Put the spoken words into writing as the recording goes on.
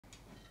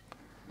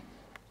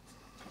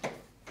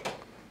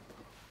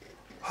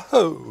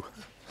Oh,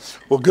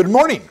 well, good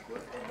morning.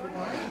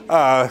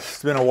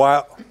 It's been a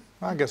while.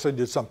 I guess I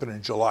did something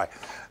in July.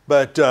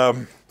 But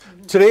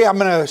today I'm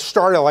going to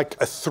start like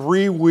a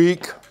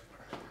 3-week,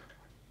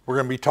 we're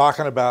going to be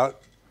talking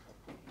about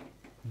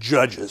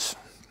Judges.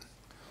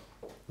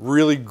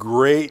 Really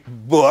great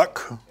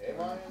book.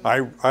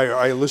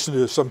 I listened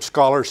to some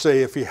scholars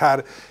say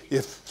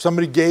if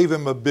somebody gave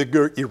him a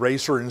bigger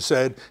eraser and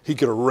said he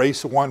could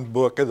erase one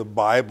book of the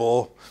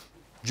Bible,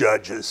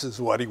 Judges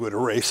is what he would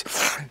erase.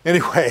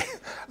 Anyway,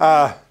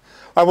 I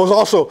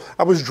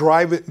was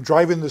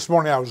driving this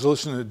morning. I was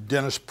listening to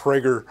Dennis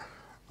Prager.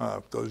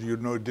 Those of you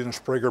who know Dennis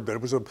Prager, but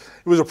it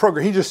was a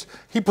program.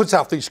 He puts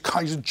out these.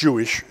 He's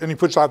Jewish, and he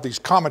puts out these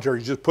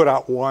commentaries. He just put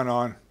out one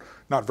on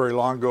not very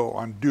long ago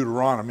on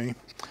Deuteronomy,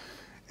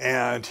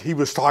 and he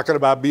was talking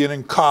about being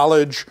in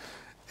college.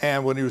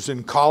 And when he was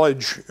in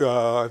college,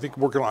 I think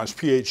working on his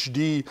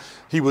PhD,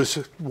 he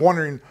was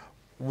wondering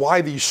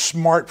why these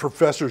smart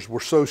professors were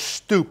so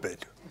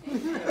stupid.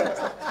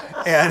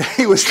 And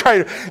he was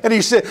trying to, and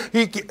he said,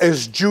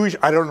 as Jewish,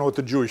 I don't know what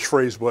the Jewish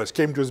phrase was,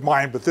 came to his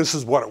mind, but this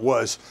is what it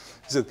was.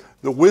 He said,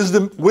 the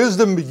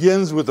wisdom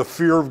begins with the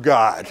fear of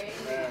God.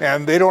 Amen.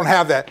 And they don't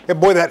have that. And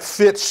boy, that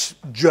fits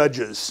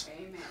Judges.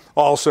 Amen.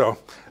 Also.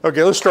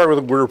 Okay, let's start with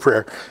a word of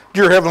prayer.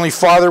 Dear Heavenly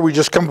Father, we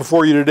just come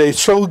before you today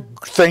so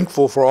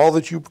thankful for all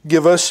that you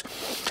give us.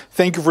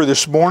 Thank you for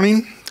this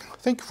morning.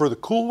 Thank you for the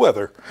cool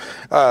weather.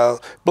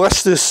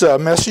 Bless this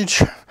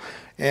message,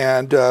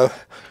 and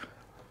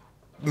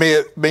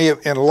may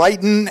it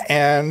enlighten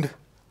and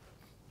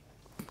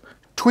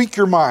tweak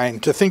your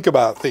mind to think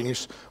about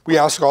things. We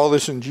ask all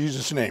this in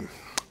Jesus' name.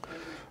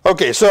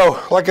 Okay,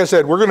 so like I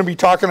said, we're going to be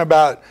talking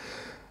about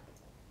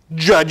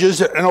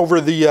Judges, and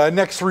over the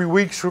next 3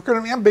 weeks, we're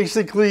going to be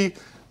basically,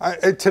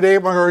 today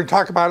we're going to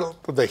talk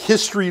about the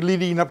history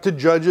leading up to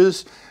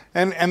Judges,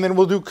 and then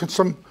we'll do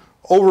some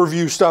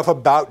overview stuff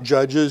about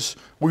Judges.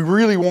 We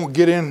really won't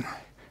get in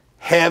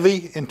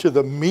heavy into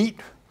the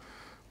meat.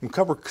 We'll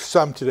cover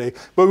some today,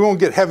 but we won't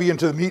get heavy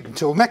into the meat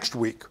until next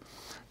week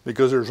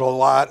because there's a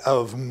lot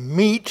of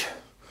meat,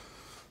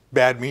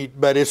 bad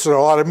meat, but it's a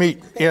lot of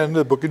meat in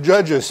the book of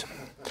Judges.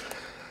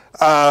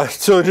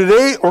 So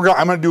today I'm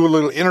going to do a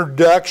little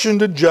introduction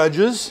to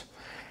Judges,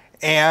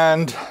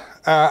 and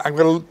I'm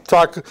going to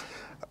talk,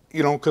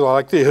 because I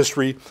like the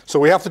history. So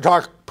we have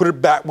to put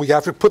it back. We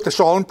have to put this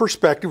all in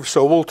perspective.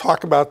 So we'll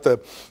talk about the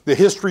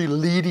history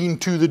leading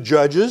to the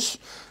Judges,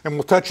 and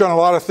we'll touch on a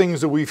lot of things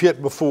that we've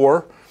hit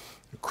before: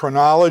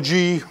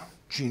 chronology,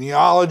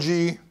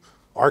 genealogy,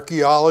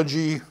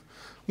 archaeology.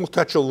 We'll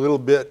touch a little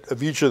bit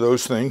of each of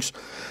those things,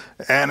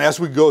 and as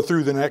we go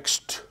through the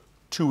next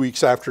 2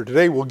 weeks after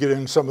today, we'll get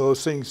into some of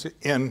those things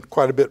in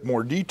quite a bit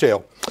more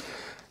detail.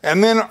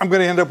 And then I'm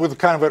going to end up with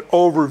kind of an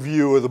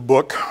overview of the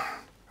book,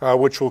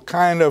 which will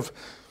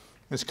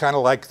it's kind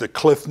of like the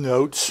Cliff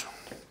Notes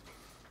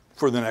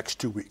for the next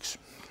 2 weeks.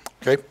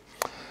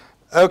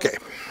 Okay.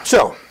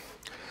 So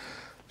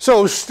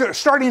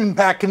starting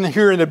back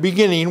here in the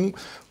beginning,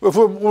 if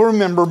we'll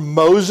remember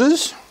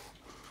Moses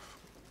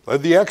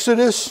led the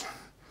Exodus.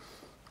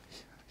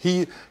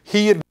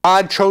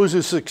 God chose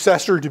his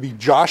successor to be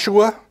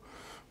Joshua.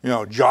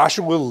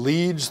 Joshua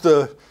leads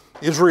the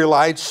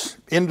Israelites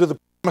into the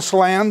Promised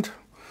Land,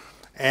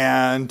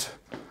 and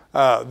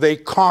they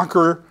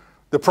conquer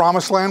the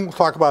Promised Land. We'll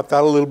talk about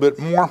that a little bit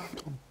more.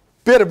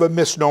 Bit of a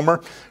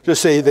misnomer to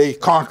say they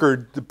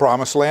conquered the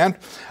Promised Land.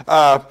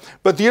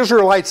 But the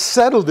Israelites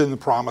settled in the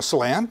Promised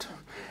Land,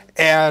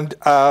 and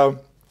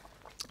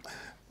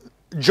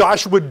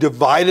Joshua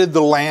divided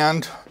the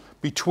land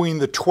between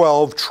the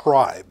 12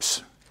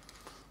 tribes.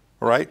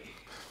 All right?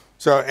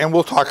 So, and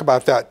we'll talk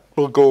about that.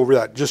 We'll go over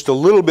that just a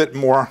little bit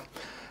more.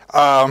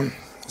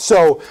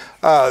 So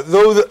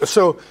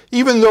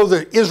even though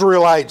the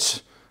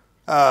Israelites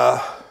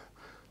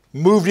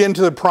moved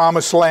into the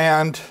Promised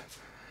Land,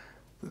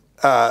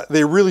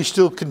 they really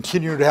still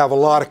continue to have a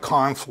lot of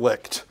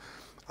conflict.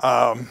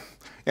 And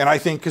I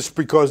think it's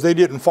because they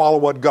didn't follow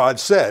what God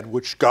said,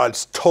 which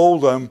God's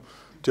told them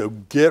to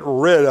get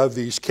rid of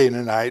these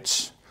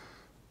Canaanites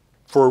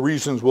for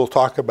reasons we'll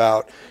talk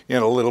about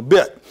in a little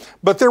bit.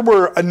 But there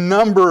were a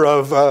number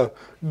of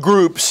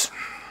groups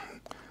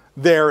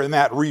there in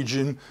that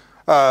region,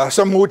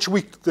 some of which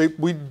we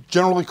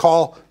generally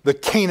call the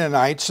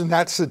Canaanites, and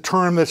that's the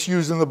term that's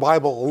used in the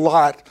Bible a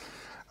lot.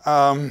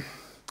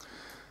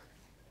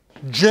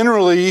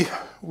 Generally,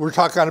 we're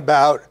talking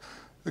about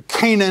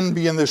Canaan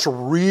being this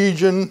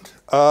region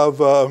of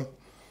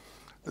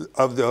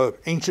the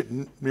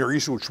ancient Near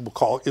East, which we'll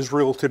call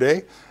Israel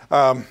today.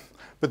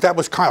 But that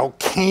was called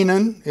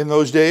Canaan in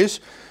those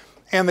days.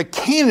 And the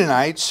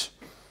Canaanites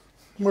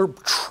were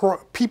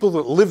people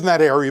that lived in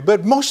that area.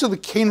 But most of the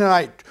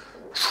Canaanite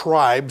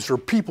tribes or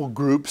people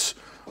groups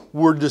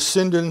were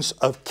descendants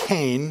of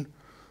Cain,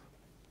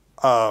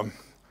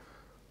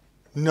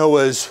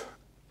 Noah's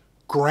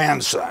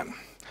grandson.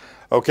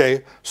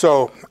 Okay,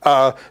 so,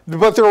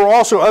 but there were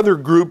also other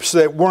groups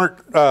that weren't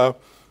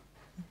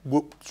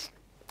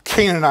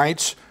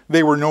Canaanites.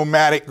 They were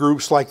nomadic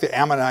groups like the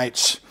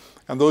Ammonites,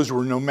 and those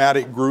were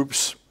nomadic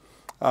groups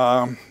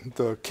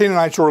The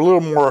Canaanites were a little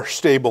more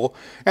stable.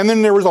 And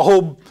then there was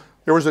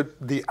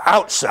the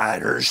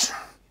outsiders,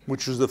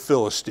 which is the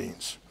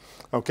Philistines.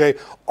 Okay?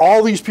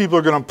 All these people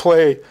are going to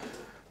play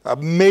a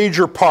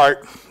major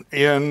part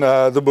in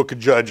the book of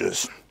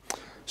Judges.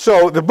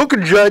 So the book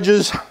of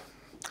Judges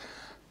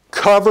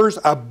covers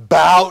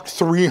about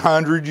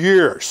 300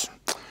 years.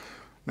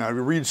 Now, if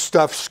you read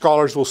stuff,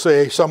 scholars will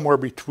say somewhere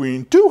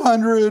between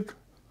 200,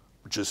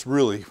 which is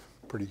really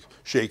pretty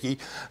shaky,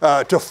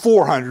 to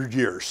 400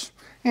 years.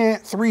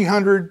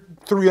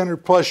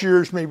 300 plus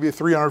years, maybe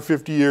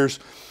 350 years,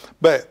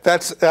 but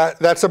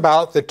that's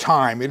about the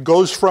time. It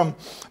goes from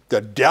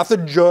the death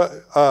of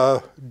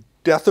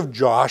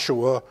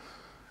Joshua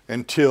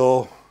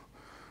until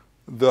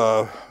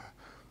the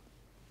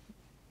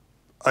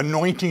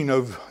anointing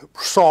of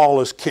Saul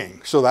as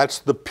king. So that's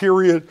the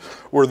period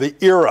or the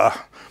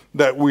era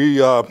that we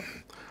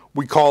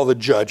call the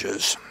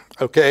Judges.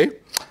 Okay.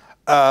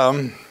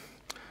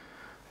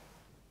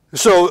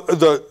 So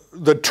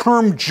the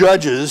term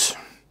judges,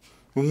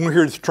 when we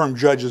hear the term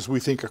judges, we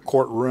think a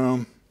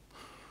courtroom.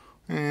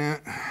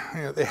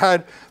 They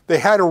had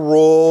a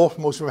role.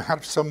 Most of them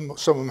had some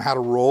of them had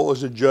a role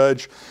as a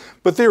judge,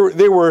 but they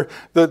were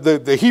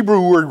the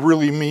Hebrew word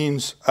really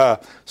means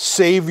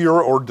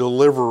savior or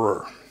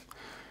deliverer.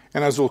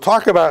 And as we'll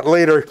talk about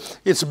later,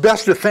 it's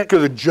best to think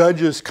of the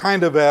judges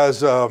kind of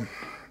as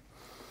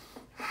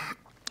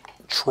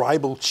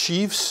tribal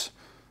chiefs.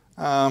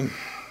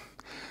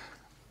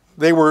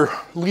 They were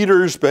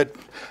leaders, but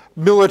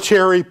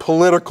military,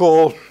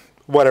 political,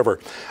 whatever.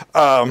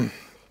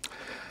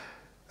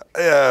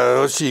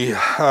 Let's see.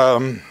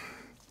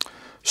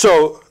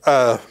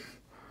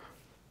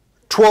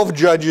 12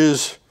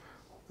 judges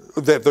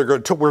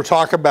that we'll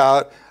talk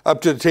about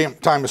up to the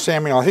time of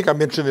Samuel. I think I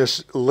mentioned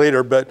this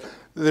later, but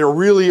there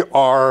really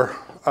are,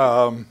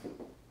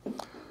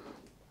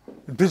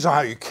 depends on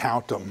how you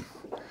count them.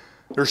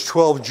 There's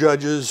 12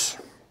 judges.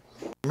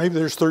 Maybe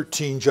there's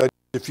 13 judges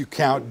if you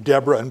count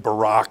Deborah and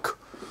Barak.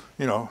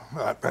 You know,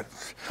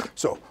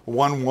 so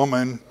one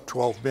woman,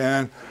 12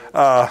 men.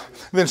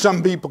 Then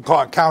some people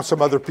count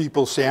some other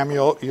people,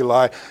 Samuel,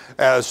 Eli,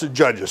 as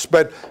judges.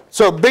 But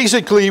so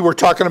basically, we're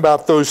talking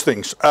about those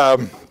things.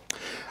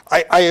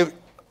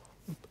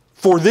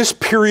 For this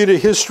period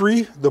of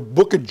history, the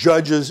book of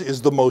Judges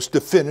is the most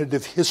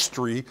definitive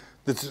history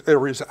that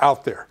there is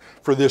out there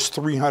for this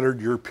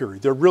 300-year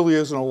period. There really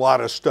isn't a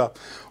lot of stuff.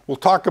 We'll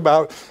talk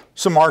about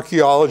some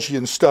archaeology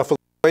and stuff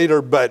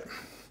later, but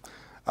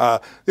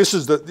this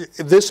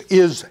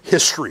is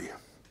history,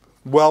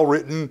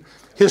 well-written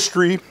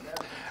history,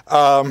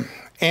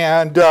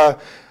 and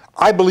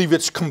I believe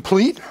it's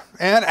complete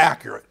and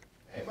accurate.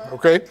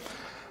 Okay,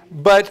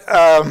 but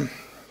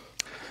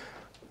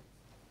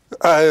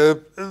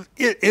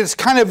it's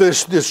kind of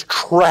this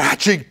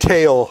tragic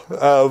tale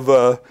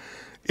of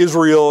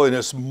Israel and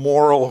its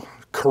moral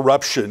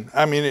corruption.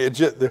 I mean,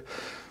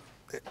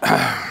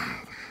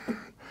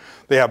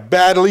 they have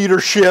bad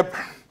leadership.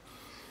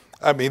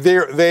 I mean, like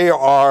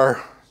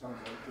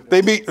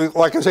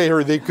I say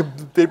here,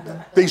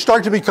 they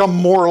start to become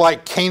more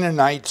like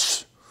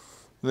Canaanites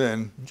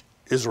than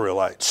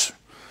Israelites.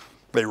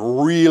 They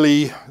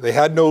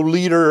had no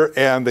leader,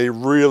 and they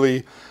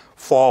really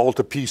fall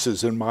to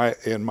pieces in my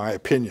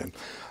opinion.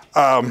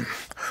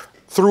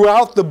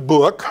 Throughout the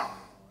book,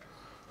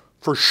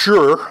 for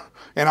sure,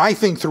 and I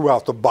think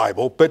throughout the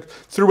Bible, but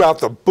throughout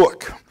the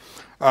book,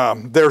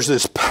 there's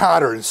this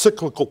pattern,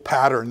 cyclical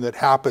pattern that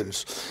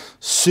happens.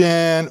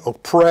 Sin,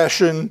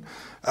 oppression,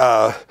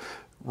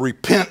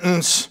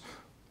 repentance,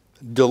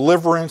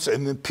 deliverance,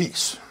 and then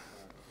peace.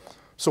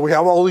 So we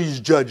have all these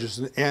judges,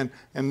 and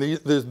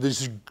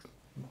these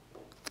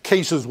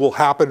cases will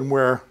happen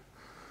where,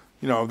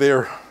 you know,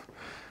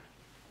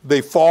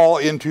 they fall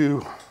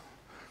into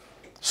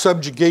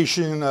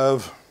subjugation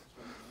of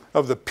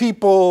the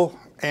people,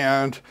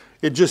 and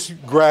it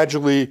just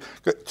gradually,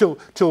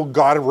 till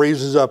God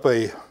raises up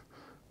a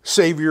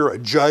savior, a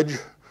judge,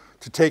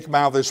 to take them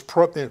out of this,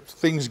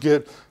 things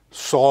get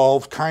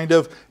solved, kind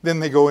of. Then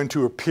they go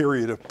into a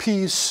period of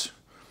peace,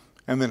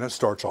 and then it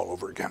starts all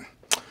over again.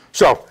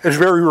 So it's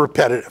very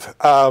repetitive.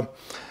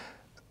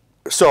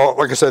 So,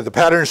 like I said, the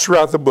pattern is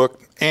throughout the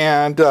book,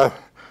 and I'd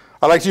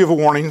like to give a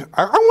warning.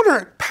 I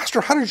wonder,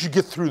 Pastor, how did you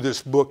get through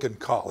this book in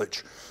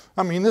college?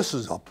 I mean, this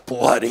is a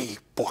bloody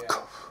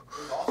book. Yeah, it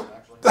was awesome,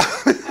 actually. That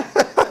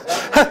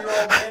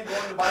 1-year-old man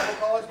going to Bible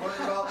college,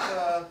 learning about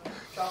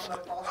chopping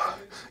up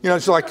prostitutes. You know,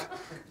 it's like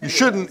you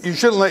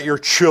shouldn't let your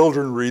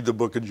children read the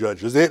book of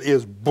Judges. It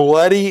is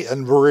bloody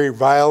and very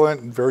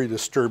violent and very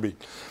disturbing.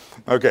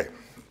 Okay,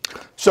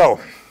 so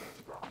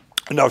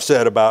enough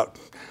said about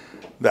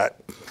that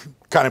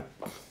kind of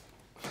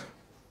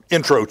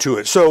intro to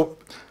it. So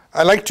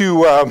I like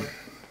to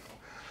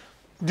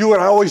do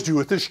what I always do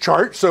with this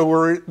chart.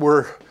 So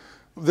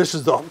this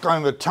is the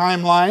kind of the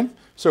timeline.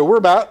 So we're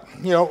about,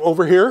 you know,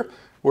 over here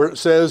where it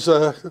says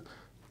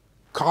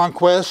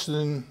conquest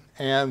and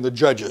the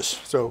judges.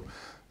 So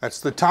that's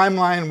the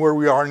timeline where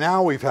we are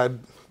now. We've had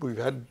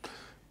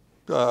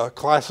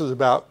classes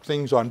about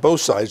things on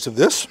both sides of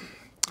this.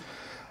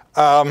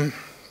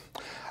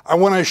 I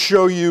want to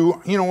show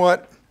you, you know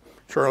what,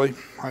 Charlie,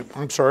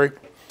 I'm sorry.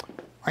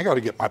 I got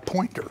to get my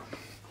pointer.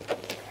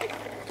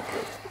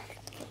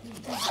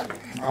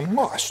 I'm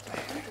lost.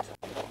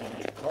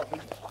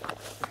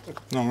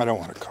 No, I don't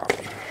want a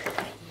coffee.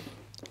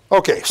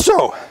 Okay,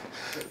 so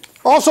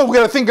also we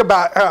got to think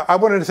about, I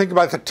wanted to think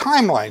about the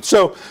timeline.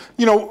 So,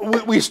 you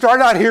know, we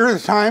start out here at the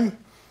time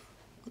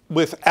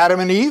with Adam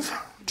and Eve,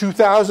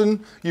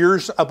 2,000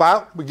 years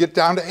about, we get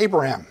down to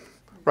Abraham,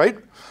 right?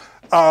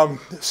 But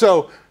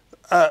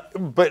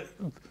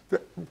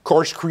of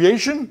course,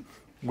 creation,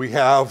 we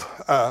have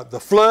the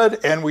flood,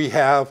 and we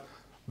have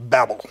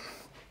Babel.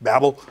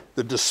 Babel,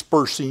 the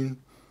dispersing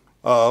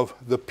of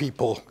the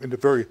people into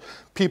various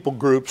people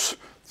groups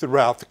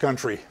throughout the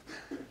country,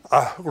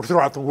 or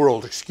throughout the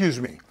world, excuse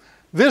me.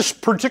 This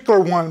particular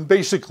one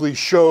basically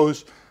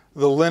shows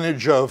the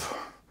lineage of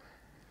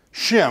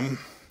Shem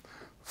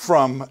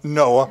from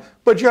Noah,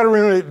 but you got to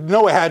remember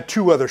Noah had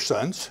 2 other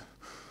sons,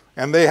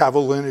 and they have a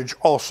lineage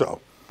also.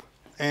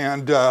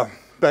 And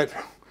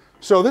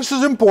so this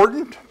is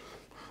important.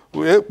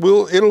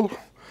 It'll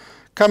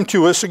come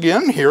to us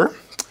again here.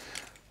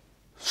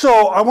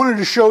 So I wanted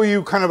to show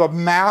you kind of a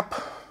map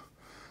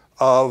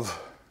of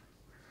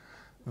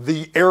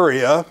the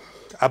area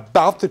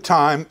about the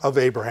time of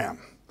Abraham.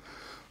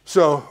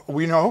 So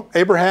we know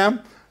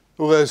Abraham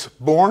was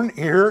born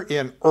here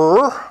in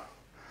Ur,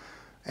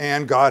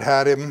 and God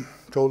had him,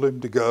 told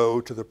him to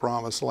go to the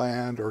promised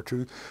land or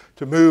to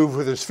move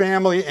with his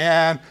family,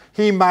 and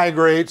he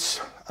migrates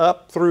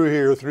up through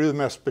here, through the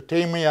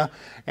Mesopotamia,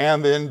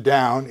 and then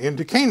down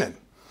into Canaan.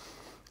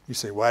 You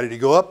say, why did he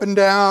go up and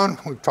down?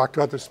 We've talked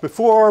about this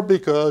before,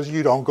 because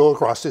you don't go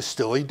across this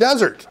stilly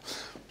desert.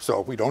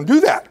 So we don't do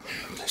that.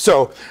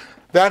 So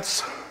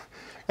that's,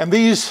 and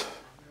these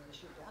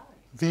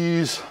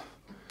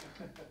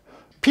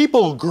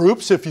people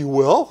groups, if you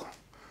will,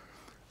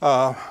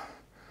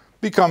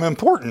 become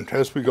important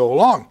as we go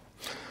along.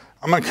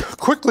 I'm going to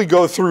quickly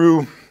go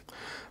through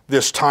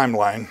this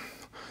timeline,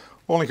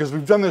 only because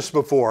we've done this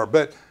before,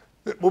 but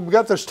we've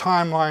got this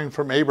timeline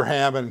from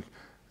Abraham,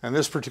 and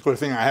this particular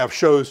thing I have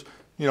shows,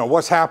 you know,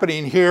 what's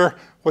happening here,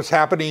 what's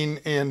happening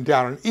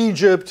down in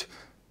Egypt,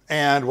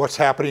 and what's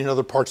happening in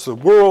other parts of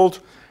the world,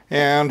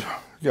 and,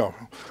 you know,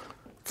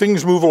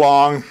 things move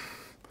along,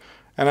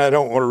 and I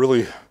don't want to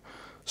really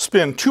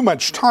spend too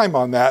much time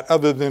on that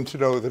other than to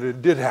know that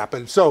it did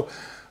happen. So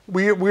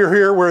we're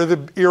here, we're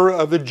the era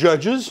of the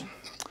judges,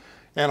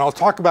 and I'll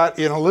talk about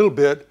in a little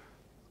bit,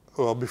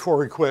 well, before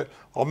we quit,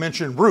 I'll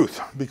mention Ruth,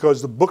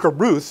 because the book of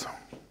Ruth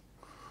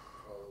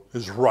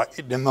is right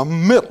in the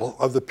middle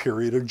of the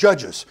period of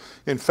Judges.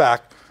 In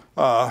fact,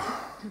 I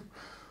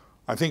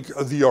think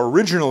the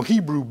original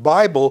Hebrew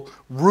Bible,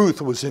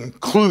 Ruth was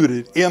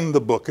included in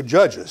the book of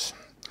Judges.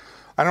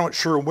 I'm not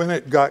sure when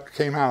it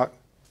came out.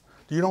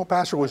 Do you know,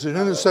 Pastor, was it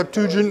in the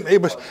Septuagint?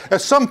 It was,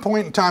 at some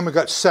point in time it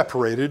got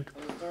separated. It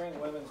was during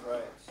women's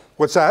rights.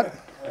 What's that?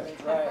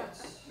 Women's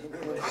rights.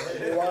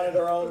 They wanted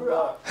their own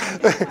book.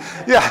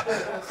 Yeah.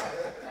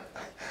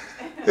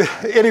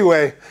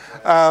 Anyway,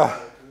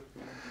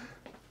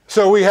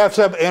 so we have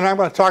some, and I'm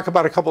going to talk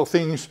about a couple of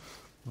things,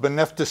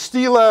 Benefta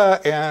Stela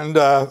and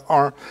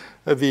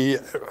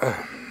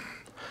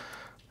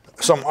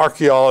some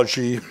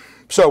archaeology.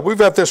 So we've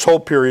got this whole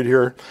period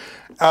here.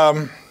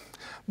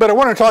 But I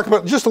want to talk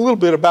about just a little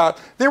bit about,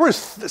 there was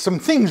some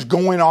things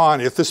going on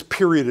at this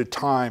period of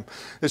time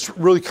that's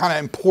really kind of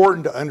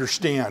important to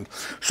understand.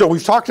 So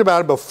we've talked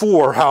about it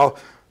before, how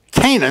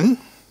Canaan,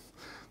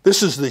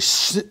 this is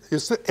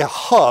a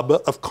hub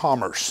of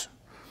commerce.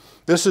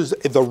 This is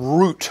the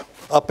route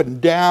up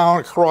and down,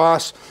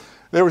 across.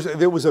 It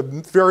was a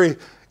very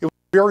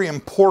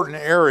important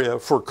area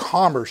for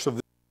commerce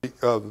of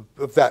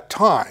that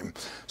time.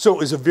 So it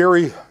was a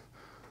very,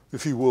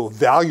 if you will,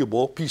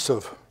 valuable piece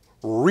of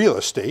real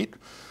estate.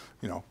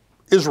 You know,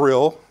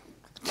 Israel,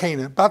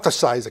 Canaan, about the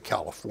size of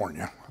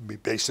California,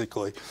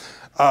 basically.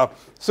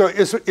 So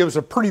it was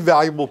a pretty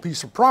valuable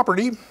piece of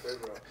property,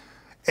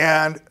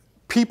 and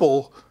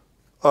people,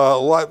 a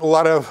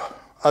lot of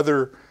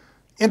other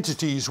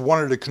entities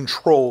wanted to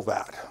control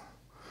that.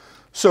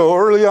 So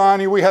early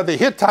on, we had the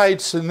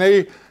Hittites, and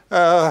they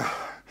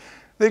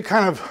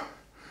kind of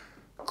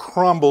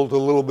crumbled a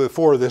little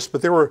before this,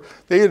 but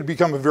they had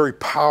become a very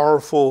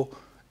powerful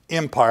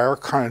empire,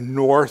 kind of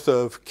north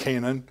of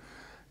Canaan,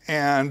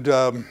 and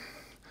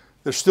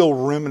there's still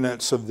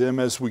remnants of them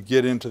as we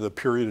get into the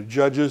period of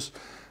Judges.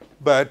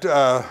 But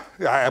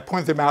I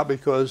point them out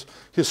because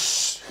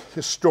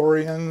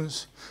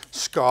historians,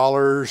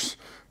 scholars,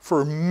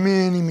 for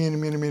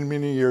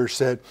many years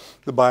said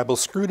the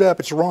Bible's screwed up,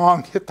 it's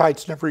wrong,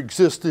 Hittites never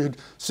existed.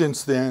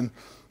 Since then,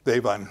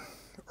 they've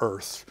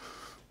unearthed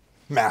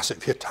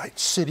massive Hittite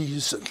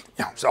cities,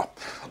 and so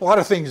a lot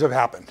of things have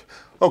happened.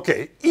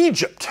 Okay,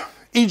 Egypt.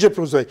 Egypt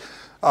was a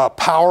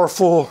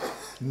powerful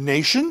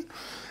nation,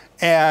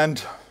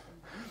 and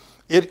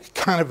it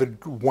kind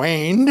of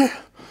waned.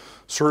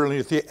 Certainly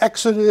at the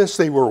Exodus,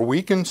 they were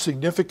weakened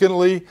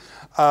significantly,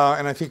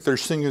 and I think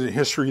there's things in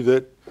history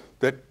that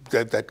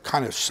that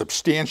kind of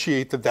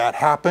substantiate that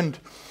happened.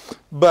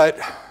 But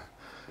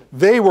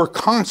they were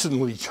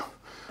constantly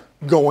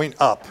going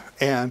up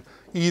and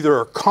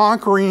either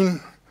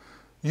conquering,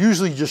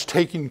 usually just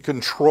taking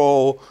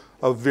control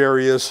of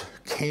various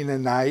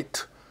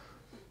Canaanite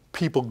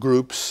people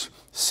groups,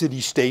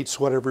 city-states,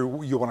 whatever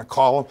you want to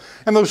call them.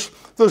 And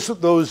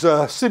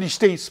those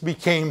city-states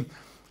became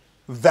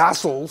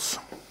vassals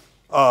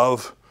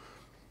of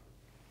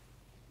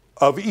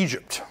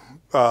Egypt,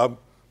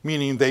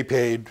 meaning they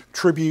paid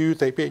tribute,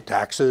 they paid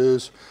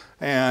taxes,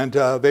 and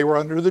they were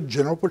under the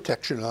general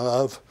protection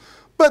of,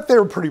 but they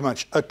were pretty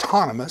much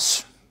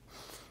autonomous.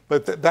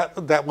 But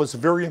that was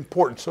very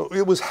important. So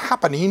it was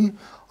happening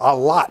a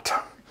lot.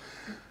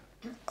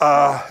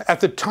 At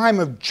the time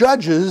of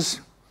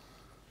Judges,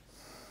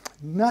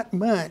 not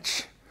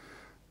much.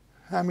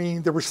 I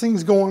mean, there was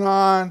things going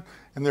on,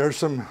 and there's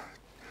some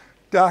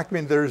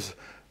document. There's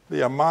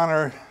the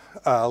Amarna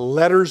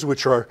letters,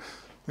 which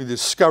we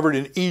discovered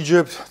in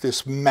Egypt,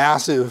 this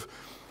massive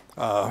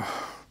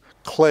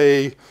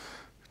clay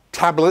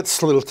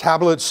tablets, little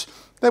tablets,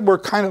 that were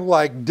kind of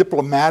like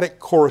diplomatic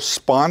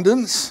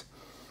correspondence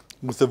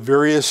with the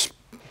various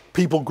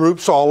people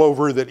groups all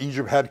over that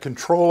Egypt had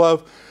control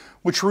of,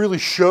 which really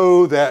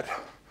show that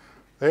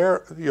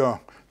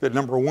that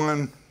number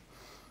one,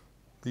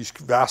 these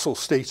vassal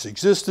states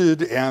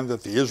existed and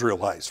that the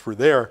Israelites were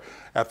there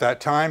at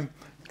that time.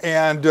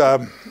 And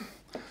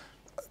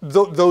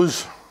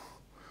those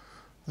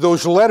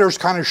letters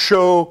kind of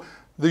show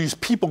these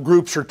people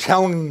groups are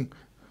telling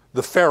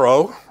the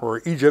Pharaoh,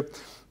 or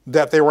Egypt,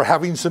 that they were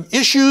having some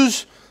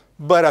issues,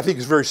 but I think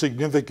it's very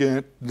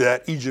significant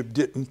that Egypt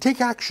didn't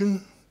take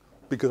action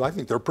because I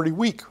think they're pretty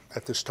weak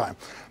at this time.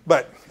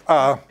 But,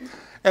 and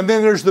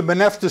then there's the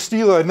Menefta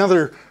Stela,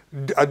 another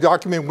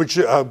document, which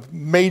a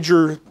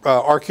major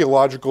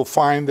archaeological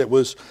find that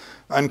was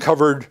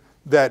uncovered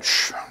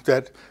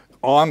that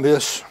on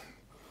this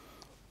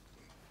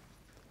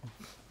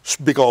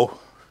big old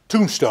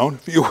tombstone,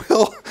 if you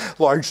will,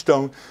 large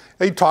stone,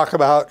 they talk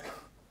about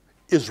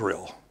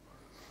Israel.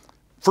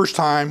 First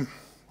time,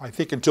 I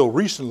think until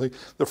recently,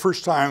 the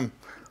first time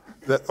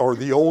that, or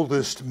the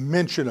oldest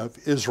mention of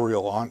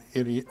Israel on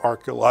any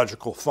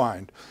archaeological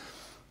find.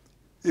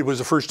 It was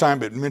the first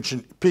time it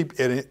mentioned,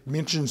 and it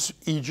mentions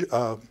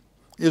Israel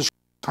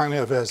kind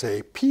of as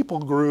a people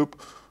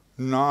group,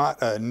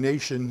 not a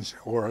nation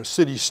or a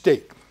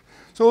city-state.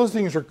 So those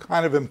things are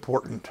kind of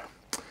important.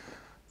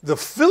 The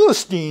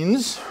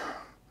Philistines,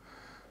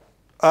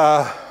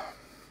 so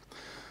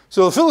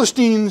the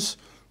Philistines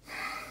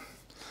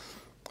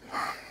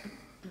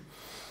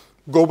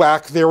go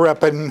back, they were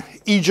up in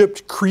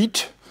Egypt,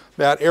 Crete,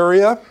 that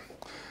area,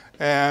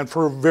 and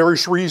for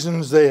various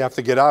reasons they have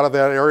to get out of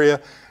that area,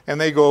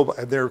 and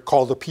they're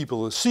called the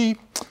people of the sea,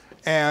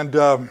 and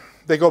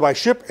they go by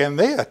ship and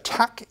they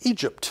attack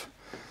Egypt,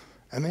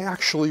 and they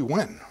actually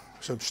win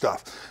some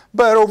stuff.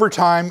 But over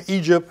time,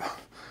 Egypt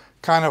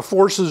kind of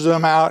forces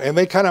them out, and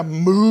they kind of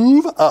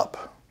move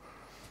up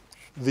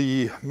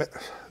the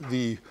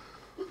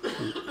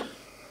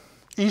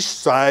east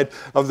side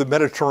of the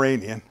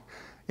Mediterranean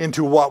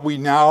into what we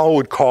now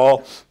would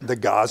call the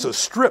Gaza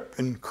Strip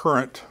in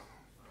current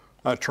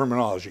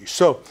terminology.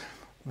 So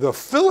the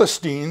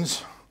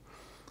Philistines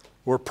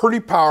were pretty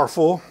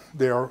powerful.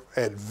 They are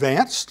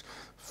advanced,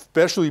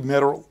 especially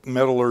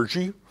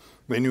metallurgy.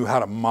 They knew how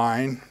to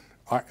mine,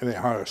 they knew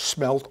how to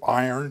smelt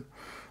iron.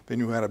 They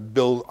knew how to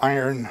build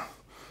iron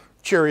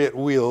chariot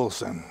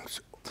wheels, and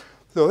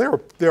so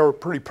they were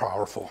pretty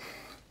powerful.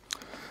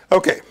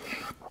 Okay,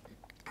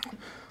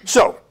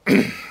 so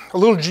a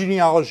little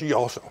genealogy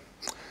also.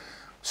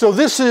 So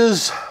this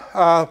is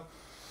the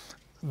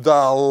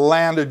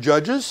land of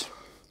Judges,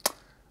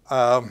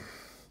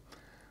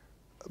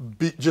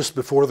 just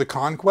before the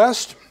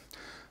conquest.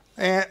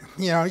 And,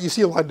 you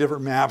see a lot of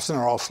different maps, and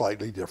they're all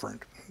slightly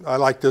different. I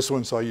like this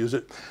one, so I use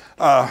it.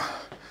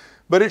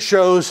 But it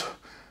shows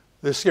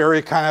this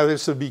area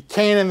this would be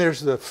Canaan,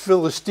 there's the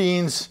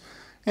Philistines,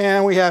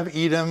 and we have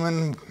Edom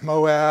and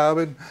Moab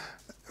and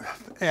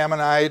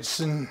Ammonites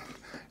and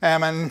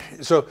Ammon.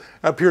 So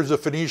up here's the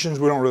Phoenicians.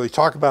 We don't really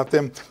talk about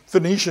them.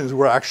 Phoenicians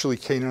were actually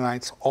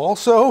Canaanites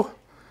also.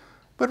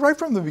 But right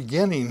from the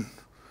beginning,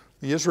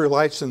 the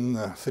Israelites and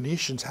the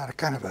Phoenicians had a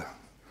kind of a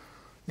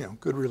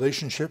good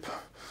relationship.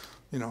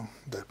 The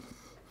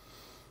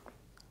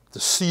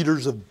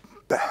cedars of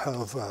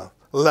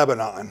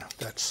Lebanon,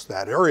 that's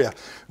that area.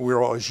 We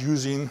were always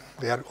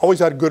they always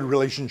had a good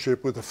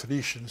relationship with the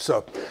Phoenicians.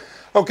 So,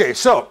 okay,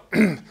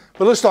 but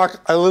let's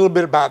talk a little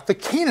bit about the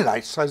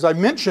Canaanites. As I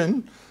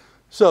mentioned,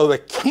 so the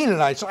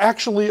Canaanites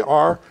actually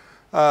are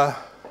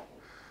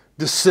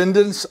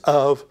descendants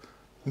of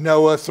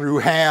Noah through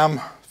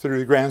Ham, through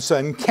the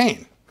grandson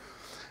Cain.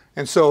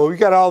 And so we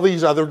got all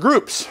these other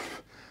groups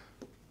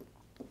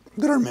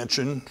that are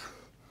mentioned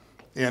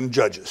in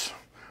Judges.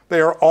 They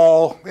are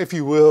all, if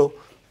you will,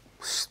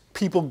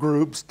 people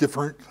groups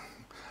different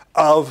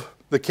of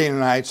the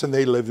Canaanites, and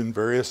they lived in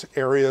various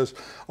areas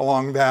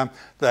along them.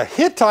 The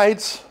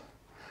Hittites,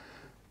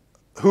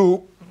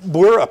 who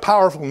were a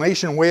powerful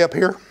nation way up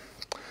here,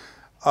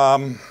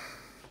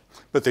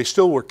 but they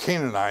still were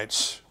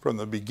Canaanites from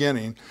the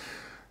beginning.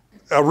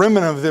 A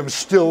remnant of them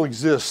still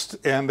exist,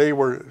 and they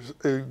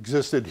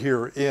existed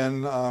here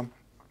in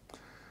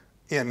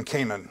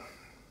Canaan.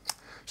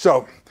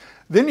 So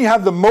then you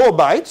have the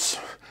Moabites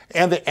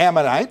and the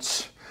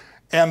Ammonites,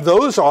 and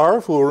those are,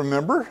 if we'll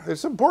remember,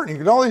 it's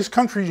important. In all these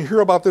countries, you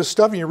hear about this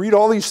stuff, and you read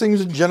all these things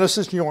in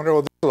Genesis, and you wonder,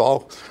 oh, this is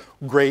all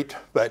great,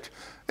 but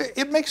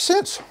it makes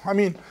sense. I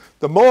mean,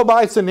 the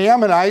Moabites and the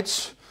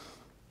Ammonites,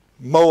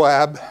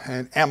 Moab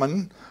and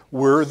Ammon,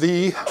 were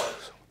the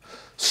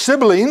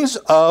siblings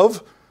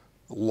of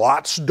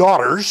Lot's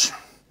daughters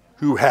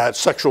who had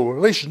sexual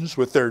relations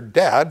with their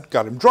dad,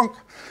 got him drunk,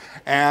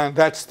 and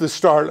that's the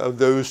start of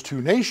those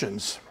two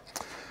nations.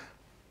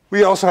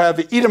 We also have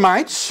the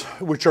Edomites,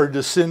 which are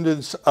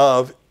descendants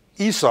of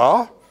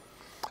Esau.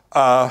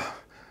 The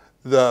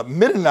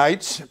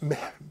Midianites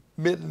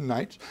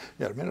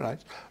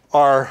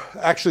are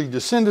actually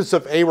descendants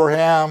of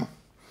Abraham. I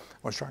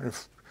was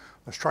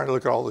trying to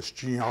look at all this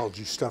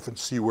genealogy stuff and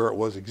see where it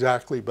was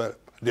exactly, but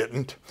I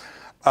didn't.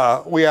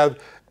 We have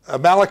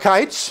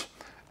Amalekites,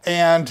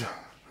 and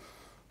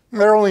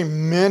they're only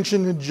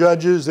mentioned in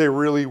Judges. They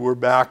really were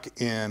back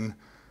in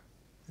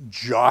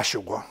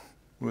Joshua.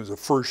 It was the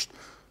first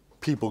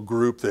people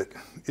group that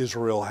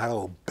Israel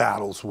had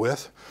battles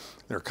with.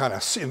 They're kind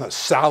of in the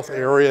south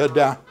area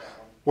down.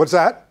 What's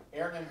that?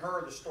 Aaron and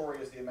Hur, the story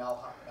is the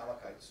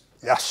Amalekites.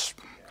 Yes.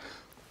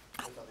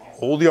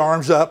 Hold the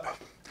arms up.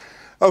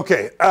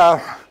 Okay.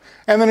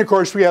 And then, of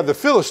course, we have the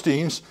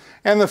Philistines.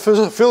 And the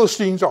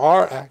Philistines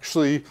are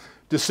actually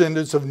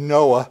descendants of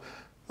Noah,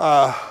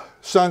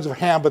 sons of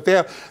Ham. But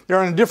they're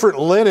on a different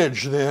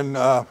lineage than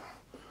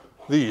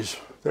these.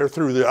 They're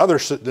through another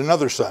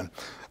son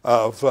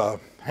of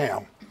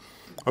Ham.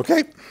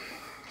 Okay?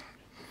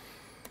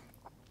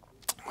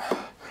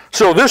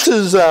 So this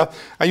is, I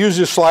use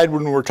this slide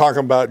when we're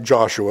talking about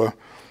Joshua.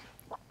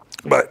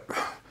 But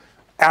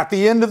at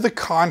the end of the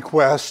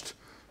conquest,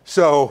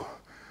 so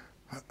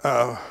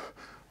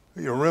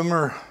you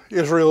remember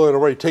Israel had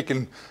already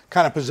taken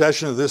kind of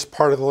possession of this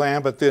part of the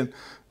land, but then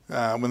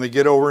when they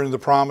get over into the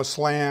promised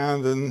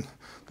land, and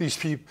these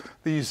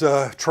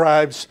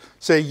tribes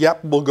say,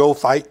 yep, we'll go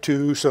fight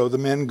too, so the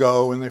men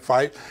go and they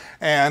fight.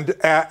 And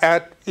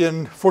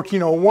in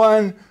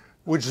 1401,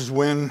 which is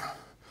when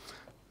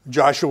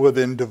Joshua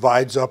then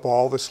divides up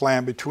all this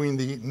land between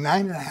the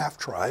 9.5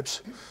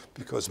 tribes,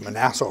 because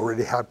Manasseh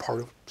already had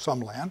part of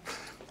some land.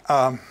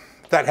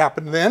 That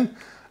happened then.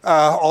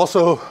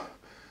 Also,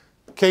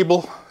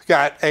 Cable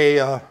got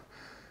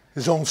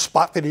his own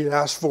spot that he'd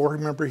asked for.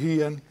 Remember,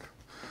 he and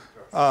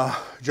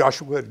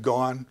Joshua had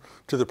gone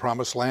to the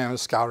promised land and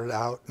scouted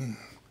out, and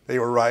they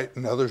were right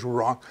and others were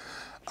wrong.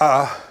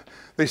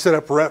 They set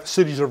up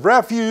cities of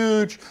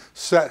refuge,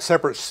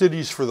 separate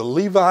cities for the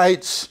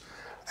Levites,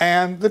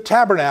 and the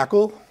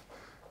tabernacle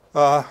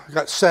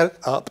got set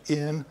up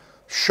in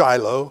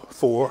Shiloh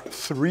for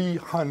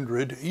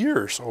 300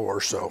 years or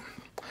so.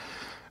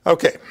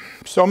 Okay,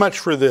 so much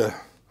for the...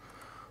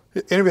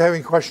 Anybody have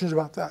any questions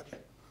about that?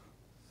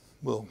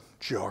 Well,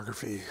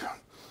 geography.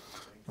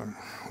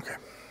 Okay.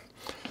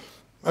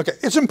 Okay,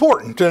 it's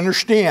important to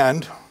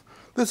understand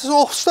this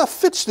all stuff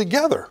fits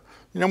together.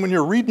 You know, when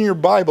you're reading your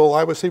Bible,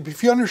 I would say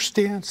if you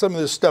understand some of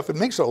this stuff, it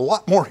makes it a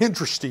lot more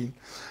interesting.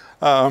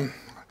 I'm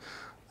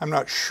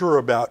not sure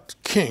about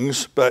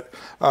kings, but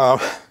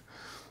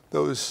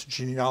those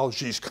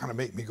genealogies kind of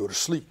make me go to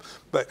sleep.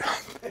 But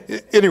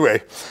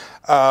anyway,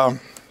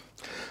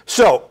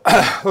 so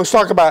let's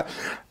talk about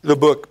the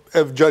book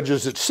of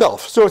Judges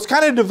itself. So it's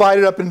kind of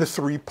divided up into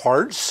 3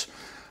 parts.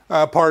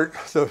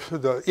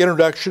 The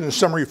introduction and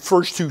summary,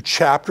 first 2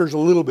 chapters, a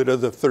little bit of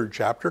the 3rd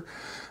chapter.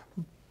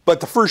 But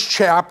the first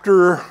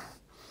chapter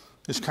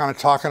is kind of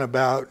talking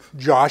about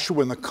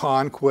Joshua and the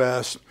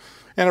conquest,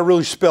 and it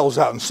really spells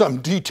out in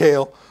some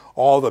detail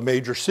all the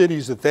major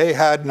cities that they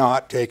had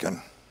not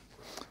taken.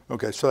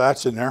 Okay, so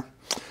that's in there.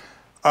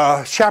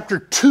 Chapter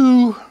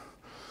 2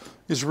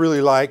 is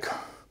really like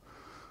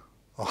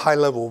a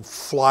high-level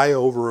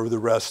flyover of the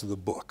rest of the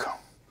book.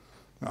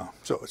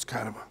 So it's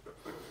kind of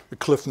the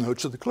cliff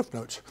notes of the cliff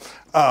notes.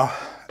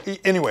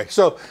 Anyway,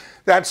 so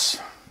that's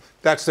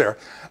there.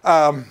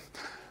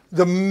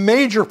 The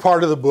major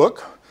part of the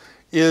book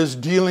is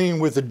dealing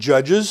with the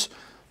judges,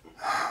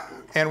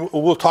 and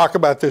we'll talk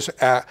about this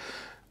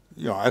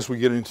as we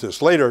get into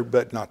this later,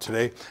 but not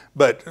today.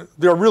 But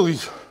there are really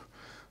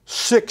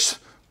 6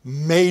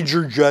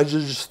 major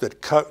judges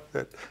that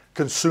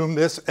consume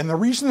this, and the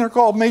reason they're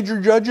called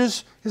major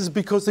judges is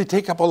because they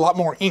take up a lot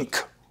more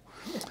ink.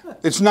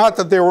 It's not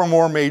that they were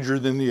more major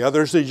than the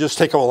others, they just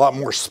take up a lot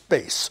more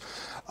space,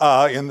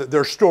 and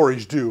their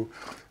stories do.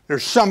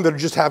 There's some that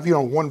just have,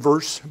 one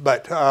verse,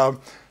 but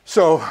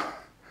so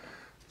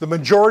the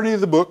majority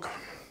of the book,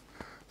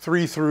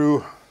 3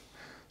 through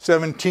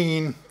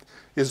 17,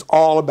 is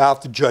all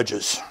about the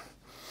judges.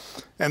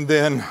 And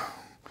then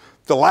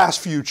the last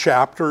few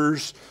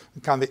chapters,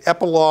 kind of the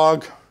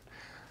epilogue,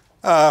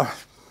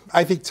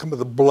 I think some of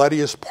the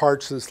bloodiest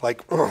parts is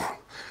like, ugh,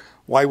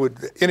 why would,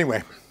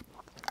 anyway,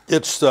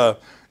 it's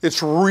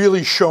it's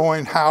really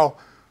showing how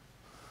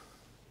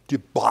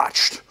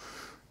debauched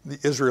the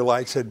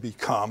Israelites had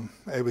become.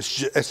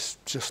 It's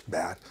just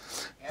bad.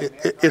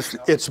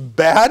 It's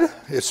bad.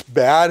 It's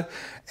bad,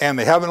 and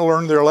they haven't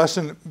learned their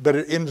lesson. But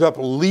it ends up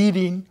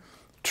leading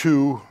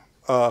to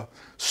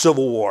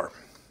civil war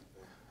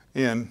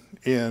in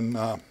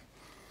the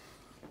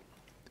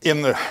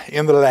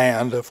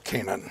land of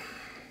Canaan.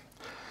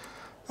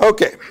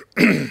 Okay,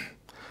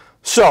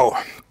 so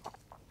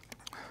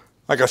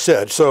like I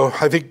said, so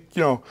I think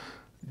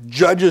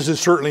Judges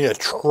is certainly a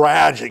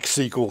tragic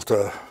sequel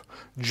to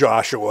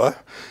Joshua.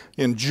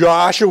 In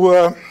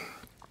Joshua,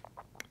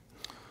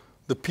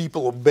 the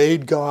people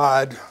obeyed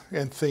God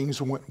and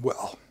things went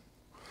well.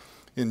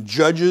 In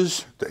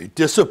Judges, they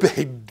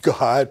disobeyed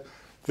God,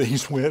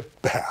 things went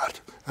bad.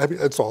 I mean,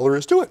 that's all there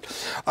is to it.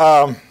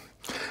 I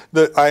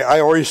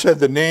already said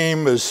the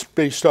name is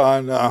based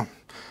on, the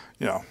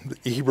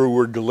Hebrew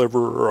word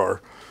deliverer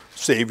or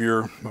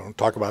savior. I won't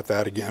talk about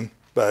that again.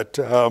 But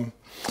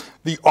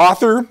the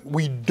author,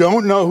 we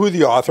don't know who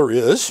the author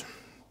is.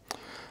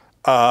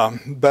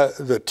 But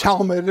the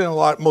Talmud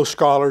and most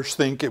scholars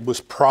think it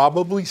was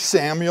probably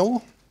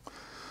Samuel.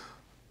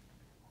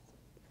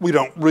 We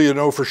don't really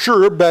know for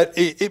sure, but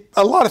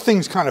a lot of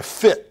things kind of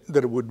fit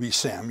that it would be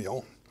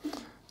Samuel,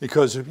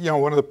 because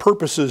one of the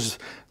purposes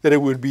that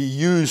it would be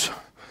used,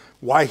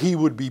 why he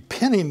would be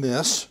penning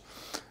this,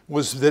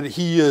 was that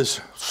he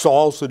is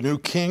Saul's the new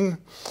king,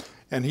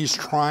 and he's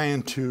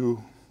trying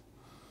to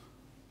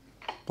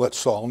let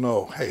Saul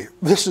know, hey,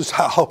 this is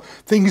how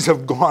things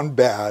have gone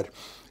bad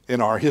in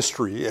our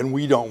history, and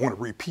we don't want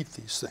to repeat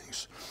these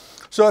things.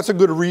 So that's a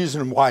good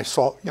reason why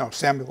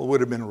Samuel would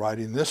have been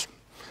writing this.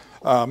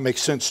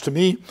 Makes sense to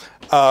me.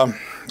 I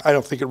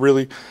don't think it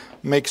really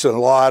makes a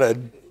lot of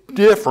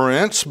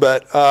difference,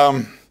 but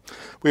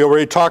we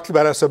already talked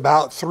about it's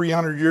about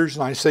 300 years,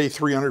 and I say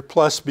 300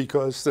 plus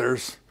because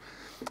there's,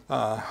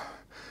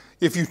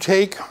 if you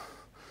take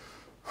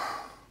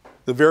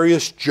the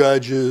various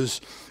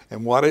judges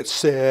and what it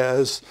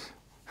says,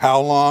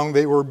 how long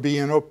they were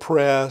being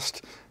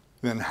oppressed,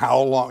 then how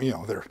long,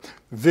 their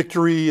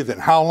victory, then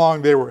how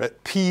long they were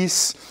at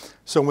peace.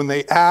 So when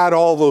they add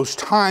all those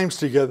times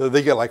together,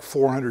 they get like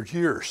 400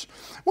 years.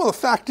 Well, the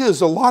fact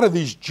is, a lot of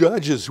these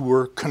judges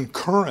were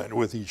concurrent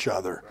with each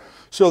other.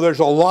 So there's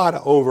a lot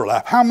of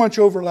overlap. How much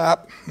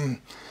overlap?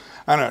 I'm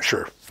not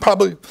sure.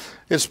 Probably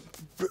it's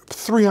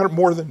 300,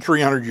 more than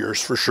 300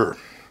 years for sure.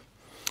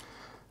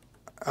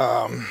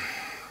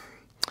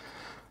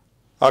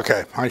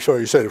 Okay, I saw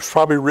you said it was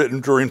probably written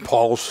during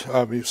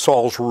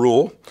Saul's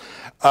rule.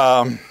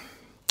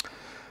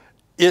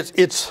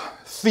 It's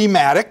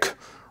thematic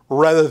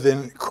rather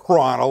than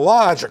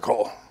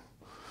chronological.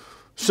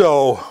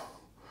 So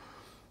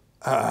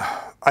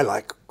I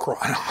like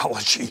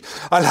chronology.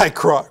 I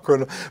like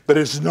but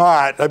it's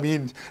not. I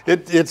mean,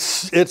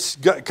 it's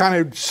kind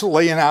of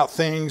laying out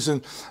things,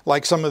 and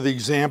like some of the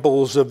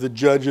examples of the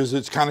judges,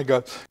 it's kind of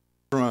got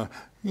from a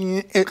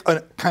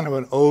kind of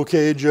an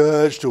okay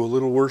judge to a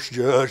little worse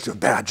judge to a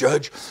bad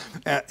judge,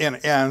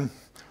 and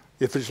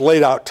if it's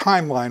laid out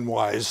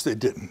timeline-wise, it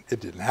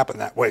didn't happen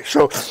that way.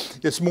 So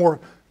it's more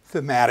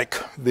thematic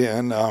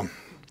than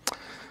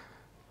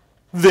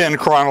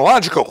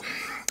chronological.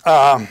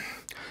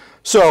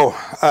 So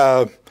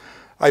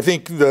I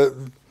think like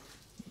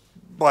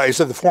I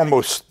said, the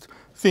foremost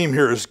theme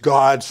here is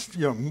God's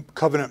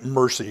covenant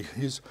mercy.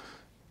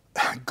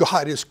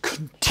 God is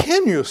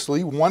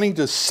continuously wanting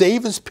to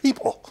save his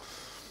people,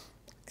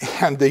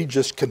 and they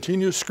just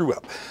continue to screw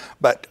up.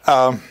 But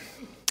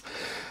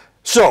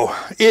so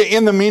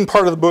in the main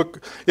part of the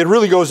book, it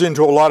really goes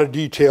into a lot of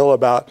detail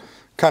about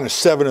kind of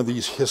 7 of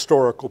these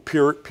historical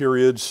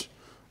periods,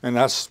 and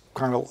that's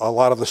kind of a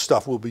lot of the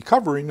stuff we'll be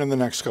covering in the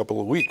next couple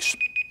of weeks.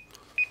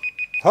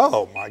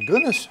 Oh my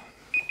goodness.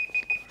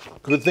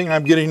 Good thing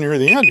I'm getting near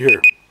the end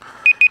here.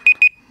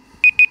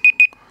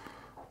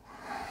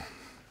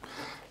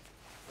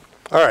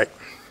 All right.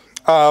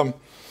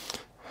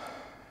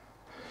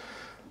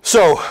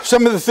 So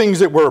some of the things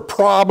that were a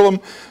problem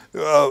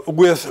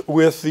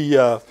with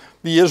the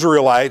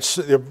Israelites,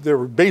 there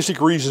were basic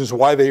reasons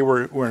why they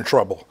were in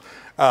trouble.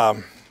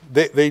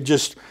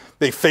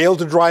 They failed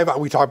to drive out.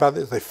 We talked about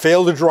this. They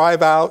failed to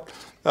drive out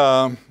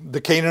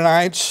the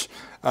Canaanites.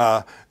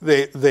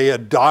 They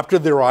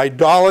adopted their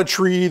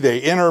idolatry. They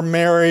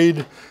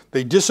intermarried.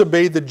 They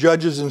disobeyed the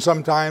judges, and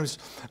sometimes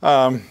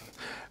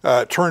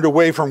turned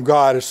away from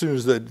God as soon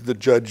as the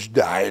judge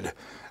died.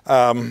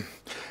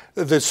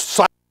 This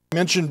cycle I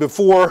mentioned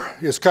before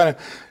is kind of,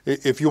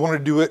 if you want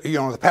to do it,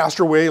 the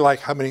pastor way, like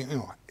how many,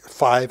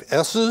 5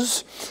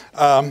 S's,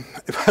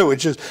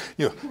 which is,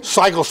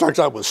 cycle starts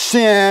out with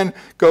sin,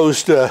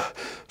 goes to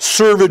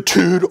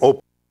servitude,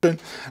 oppression,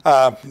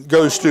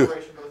 goes to.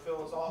 Alliteration, Brother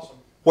Phil, is awesome.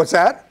 What's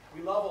that?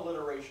 We love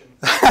alliteration.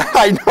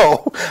 I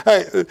know.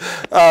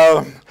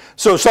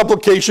 So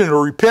supplication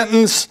or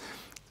repentance,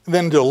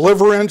 then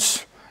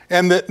deliverance,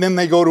 and then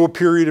they go to a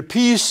period of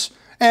peace,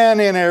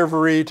 and in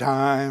every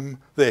time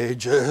they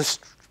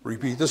just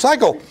repeat the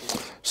cycle.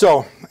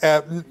 So,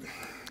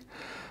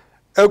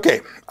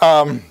 okay.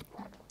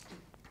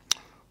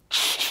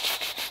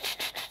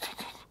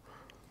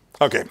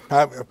 Okay,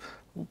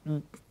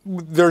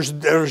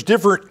 there's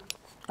different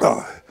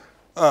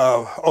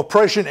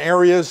oppression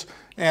areas,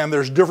 and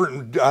there's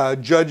different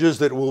judges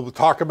that we'll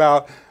talk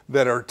about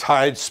that are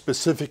tied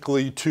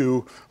specifically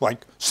to,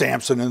 like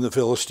Samson and the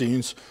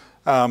Philistines.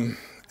 You'll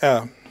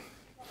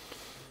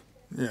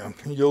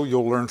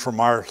learn from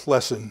our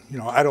lesson.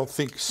 I don't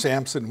think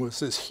Samson was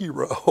his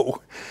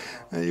hero.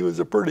 He was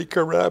a pretty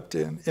corrupt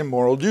and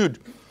immoral dude.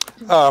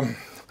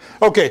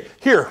 Okay,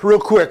 here, real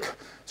quick.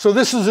 So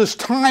this is this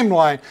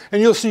timeline,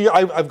 and you'll see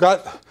I've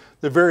got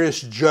the various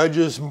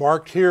judges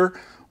marked here,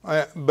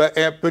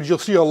 but you'll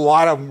see a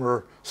lot of them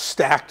are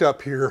stacked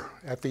up here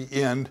at the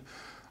end,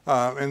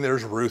 and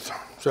there's Ruth.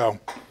 So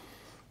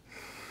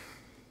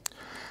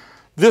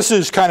this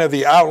is kind of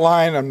the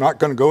outline. I'm not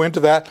going to go into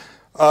that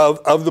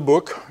of the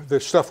book, the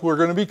stuff we're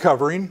going to be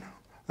covering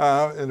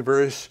in the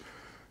various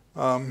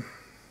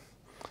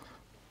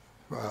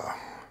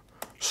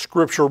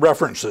scripture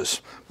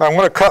references. But I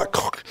want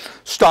to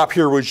stop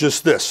here with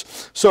just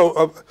this.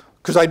 So,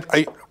 because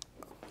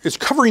it's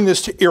covering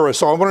this era,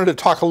 so I wanted to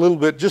talk a little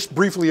bit, just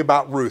briefly,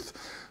 about Ruth.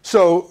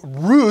 So,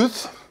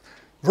 Ruth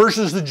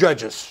versus the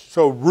judges.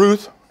 So,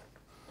 Ruth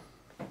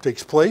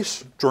takes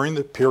place during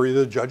the period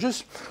of the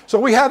judges. So,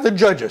 we have the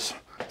judges.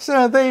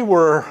 So,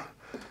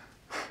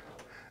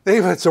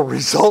 it's a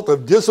result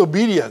of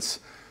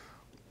disobedience.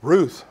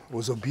 Ruth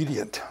was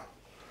obedient.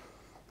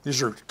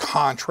 These are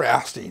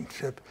contrasting.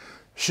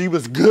 She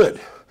was good.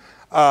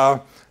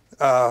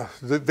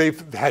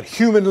 They've had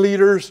human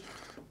leaders.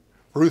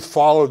 Ruth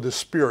followed the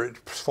Spirit,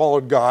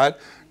 followed God.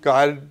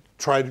 God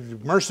tried to do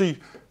mercy.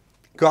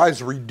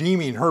 God's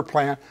redeeming her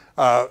plan.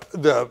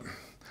 The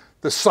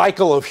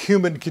cycle of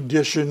human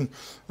condition,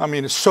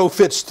 it so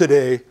fits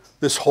today,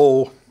 this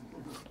whole,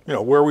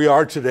 where we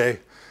are today.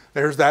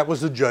 That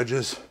was the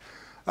judges.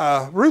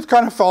 Ruth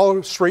kind of followed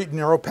a straight and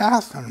narrow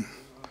path and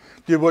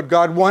did what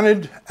God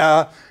wanted.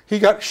 She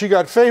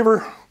got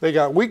favor. They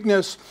got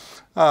weakness.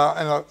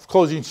 And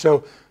closing.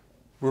 So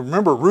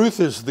remember, Ruth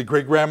is the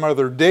great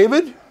grandmother of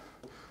David.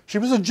 She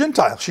was a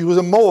Gentile. She was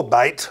a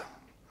Moabite.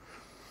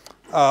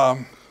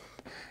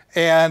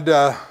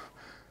 And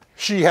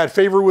she had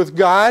favor with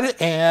God,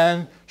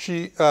 and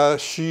she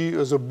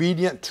was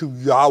obedient to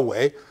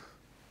Yahweh,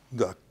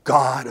 the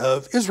God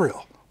of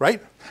Israel,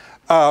 right?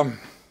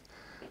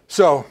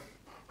 So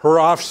her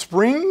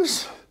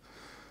offsprings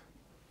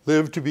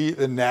lived to be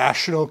the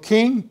national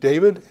king,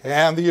 David,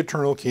 and the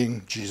eternal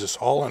king, Jesus,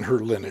 all in her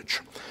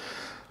lineage.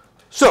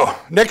 So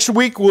next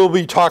week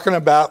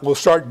we'll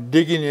start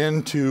digging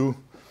into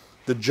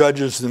the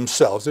judges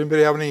themselves.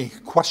 Anybody have any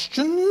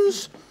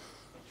questions?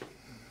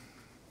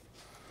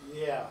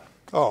 Yeah.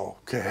 Oh,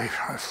 okay,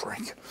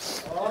 Frank.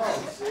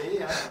 Oh, see?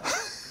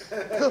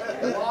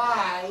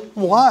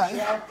 Why? In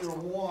chapter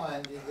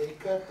 1 did they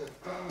cut the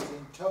thumbs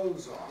and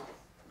toes off?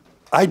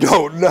 I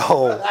don't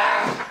know.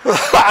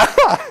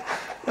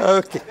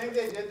 Okay. I think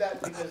they did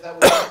that because that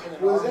was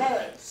Was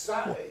that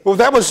Well,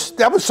 that was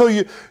so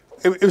it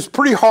was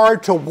pretty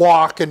hard to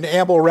walk and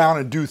amble around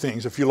and do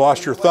things if you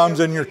lost your thumbs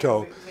and your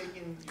toe.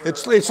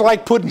 It's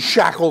like putting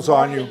shackles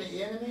on you.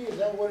 the enemy? Is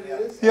that what it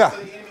is? Yeah. So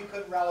the enemy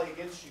couldn't rally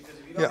against you because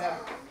if you don't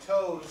have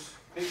toes,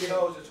 big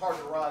toes, it's hard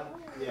to run.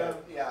 Yeah.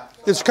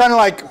 It's kind of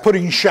like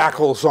putting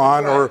shackles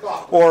on, or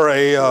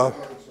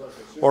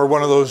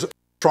one of those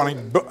electronic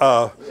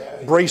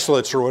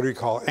bracelets, or what do you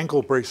call it?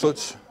 Ankle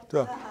bracelets.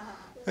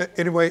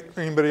 Anyway,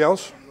 anybody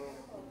else?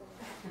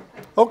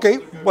 Okay,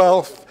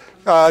 well,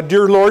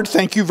 dear Lord,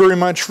 thank you very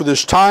much for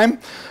this time.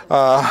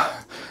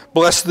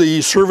 Bless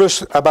the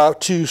service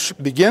about to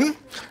begin.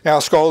 I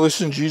ask all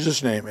this in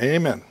Jesus' name.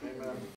 Amen.